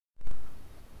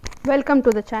Welcome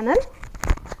to the channel.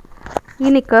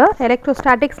 இன்னைக்கு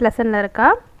electrostatics lessonல இருக்க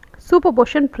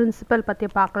superposition principle பத்தி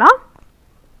பார்க்கலாம்.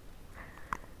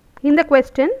 இந்த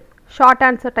question short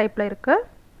answer typeல இருக்கு.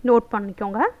 நோட்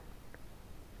பண்ணிக்கோங்க.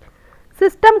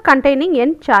 System containing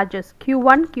n charges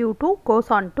Q1 Q2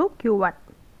 goes on to Q1.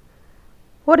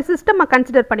 ஒரு சிஸ்டம்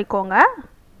கன்சிடர் பண்ணிக்கோங்க.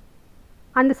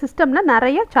 அந்த சிஸ்டம்ல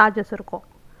நிறைய சார்ஜஸ் இருக்கும்.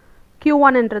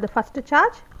 Q1 என்றது first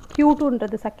charge, Q2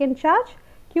 என்றது second charge,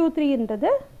 Q3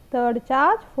 என்றது third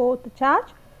charge, fourth charge,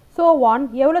 so on.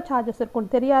 எவ்வளவு சார்ஜஸ்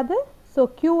இருக்கும்னு தெரியாது. so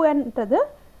Qn என்றது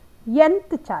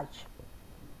nth charge.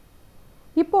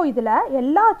 இப்போ இதுல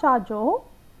எல்லா சார்ஜும்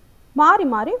மாறி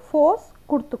மாறி ஃபோர்ஸ்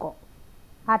கொடுத்துக்கும்.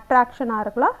 அட்ராக்ஷனா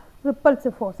இருக்கலாம்,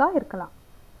 ரிப்பல்சிவ் ஃபோர்ஸா இருக்கலாம்,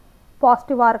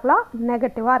 பாசிட்டிவா இருக்கலாம்,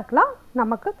 நெகட்டிவா இருக்கலாம்,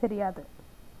 நமக்கு தெரியாது.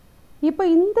 இப்போ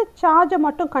இந்த சார்ஜை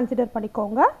மட்டும் கன்சிடர்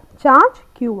பண்ணிக்கோங்க. Charge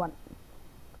Q1.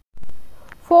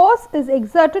 Force is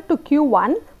exerted to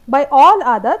Q1 by all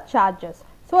other charges.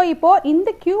 So இப்போ இந்த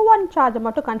Q1 சார்ஜை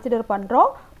மட்டும் கன்சிடர் பண்றோம்.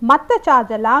 மற்ற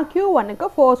சார்ஜ் எல்லாம் Q1க்கு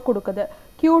ஃபோர்ஸ் கொடுக்குது.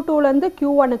 Q2ல இருந்து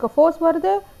Q1க்கு ஃபோர்ஸ்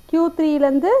வருது, Q3ல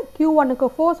இருந்து Q1க்கு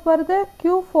ஃபோர்ஸ் வருது,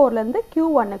 Q4ல இருந்து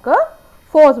Q1க்கு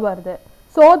ஃபோர்ஸ் வருது.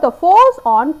 So the force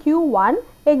on Q1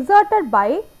 exerted by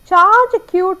charge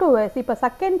Q2 is, இப்போ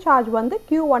செகண்ட் சார்ஜ் வந்து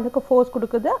Q1க்கு ஃபோர்ஸ்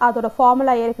கொடுக்குது. அதோட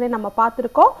ஃபார்முலா ஏற்கனவே நம்ம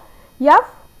பார்த்திருக்கோம்.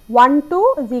 F12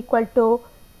 is equal to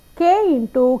K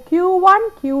into Q1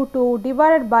 Q2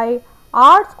 divided by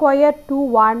R square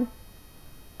 21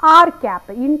 R cap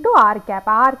into R cap.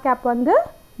 R cap வந்து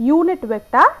unit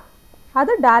vector,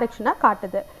 அது டைரக்ஷனை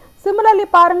காட்டுது. சிமிலர்லி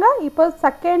பாருங்க, இப்போ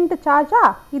செகண்ட் சார்ஜா,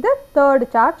 இது தேர்ட்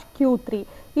சார்ஜ் Q3.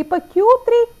 இப்போ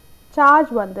Q3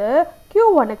 சார்ஜ் வந்து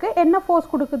Q1க்கு என்ன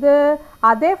ஃபோர்ஸ் கொடுக்குது?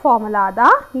 அதே ஃபார்முலா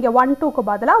தான் இங்க 12க்கு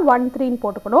பதிலா 13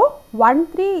 போட்டுக்கணும்.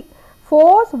 13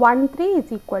 force 13 is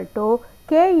equal to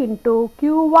K into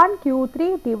Q1 Q3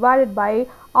 divided by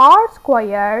R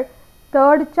square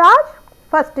third charge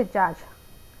first charge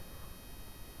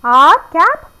R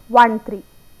cap 13.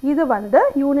 இது வந்து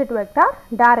யூனிட் வெக்டார்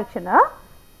டைரக்ஷனை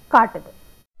காட்டுது.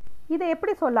 இதை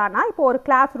எப்படி சொல்லலாம்னா, இப்போ ஒரு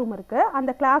கிளாஸ் ரூம் இருக்கு.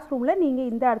 அந்த கிளாஸ் ரூம்ல நீங்க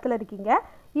இந்த இடத்துல இருக்கீங்க.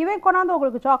 இவன் கொண்டாந்து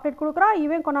உங்களுக்கு சாக்லேட் கொடுக்குறான்,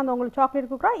 இவன் கொண்டாந்து உங்களுக்கு சாக்லேட்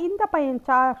கொடுக்குறான், இந்த பையன்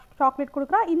சாக்லேட்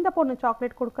கொடுக்குறான், இந்த பொண்ணு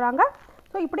சாக்லேட் கொடுக்குறாங்க.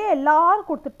 ஸோ இப்படியே எல்லாரும்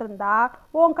கொடுத்துட்டு இருந்தா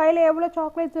உன் கையில் எவ்வளோ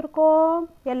சாக்லேட்ஸ் இருக்கும்?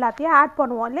 எல்லாத்தையும் ஆட்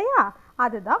பண்ணுவோம் இல்லையா?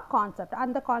 அதுதான் கான்செப்ட்.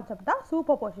 அந்த கான்செப்ட் தான்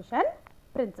சூப்பர்பொசிஷன்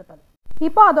பிரின்சிபல்.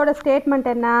 இப்போ அதோட ஸ்டேட்மெண்ட்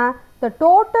என்ன? The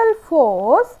total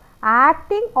force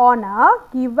acting on a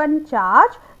given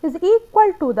charge is equal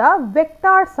to the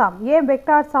vector sum. ஏன்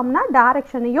vector sumனா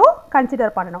டைரக்ஷனையும்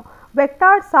கன்சிடர் பண்ணணும்.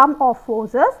 Vector sum of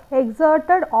forces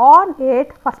exerted on it,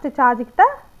 first charge கிட்ட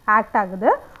ஆக்ட்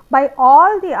ஆகுது, by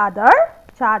all the other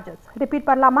charges. Repeat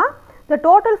பண்ணலாமா? The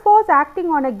total force acting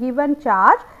on a given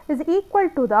charge is equal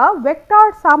to the vector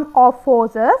sum of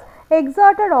forces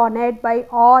exerted on it by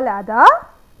all other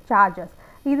charges.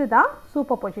 இதுதான்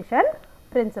superposition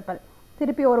principle.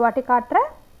 திருப்பி ஒரு வாட்டி காட்டுறேன்.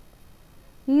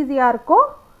 ஈஸியா இருக்கும்,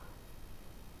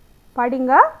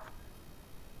 படிங்க.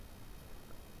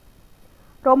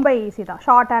 ரொம்ப ஈஸி தான்.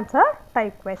 Short answer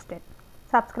type question.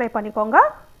 Subscribe பண்ணிக்கோங்க.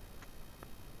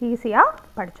 ஈஸியா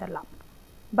படிச்சிடலாம்.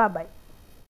 By by.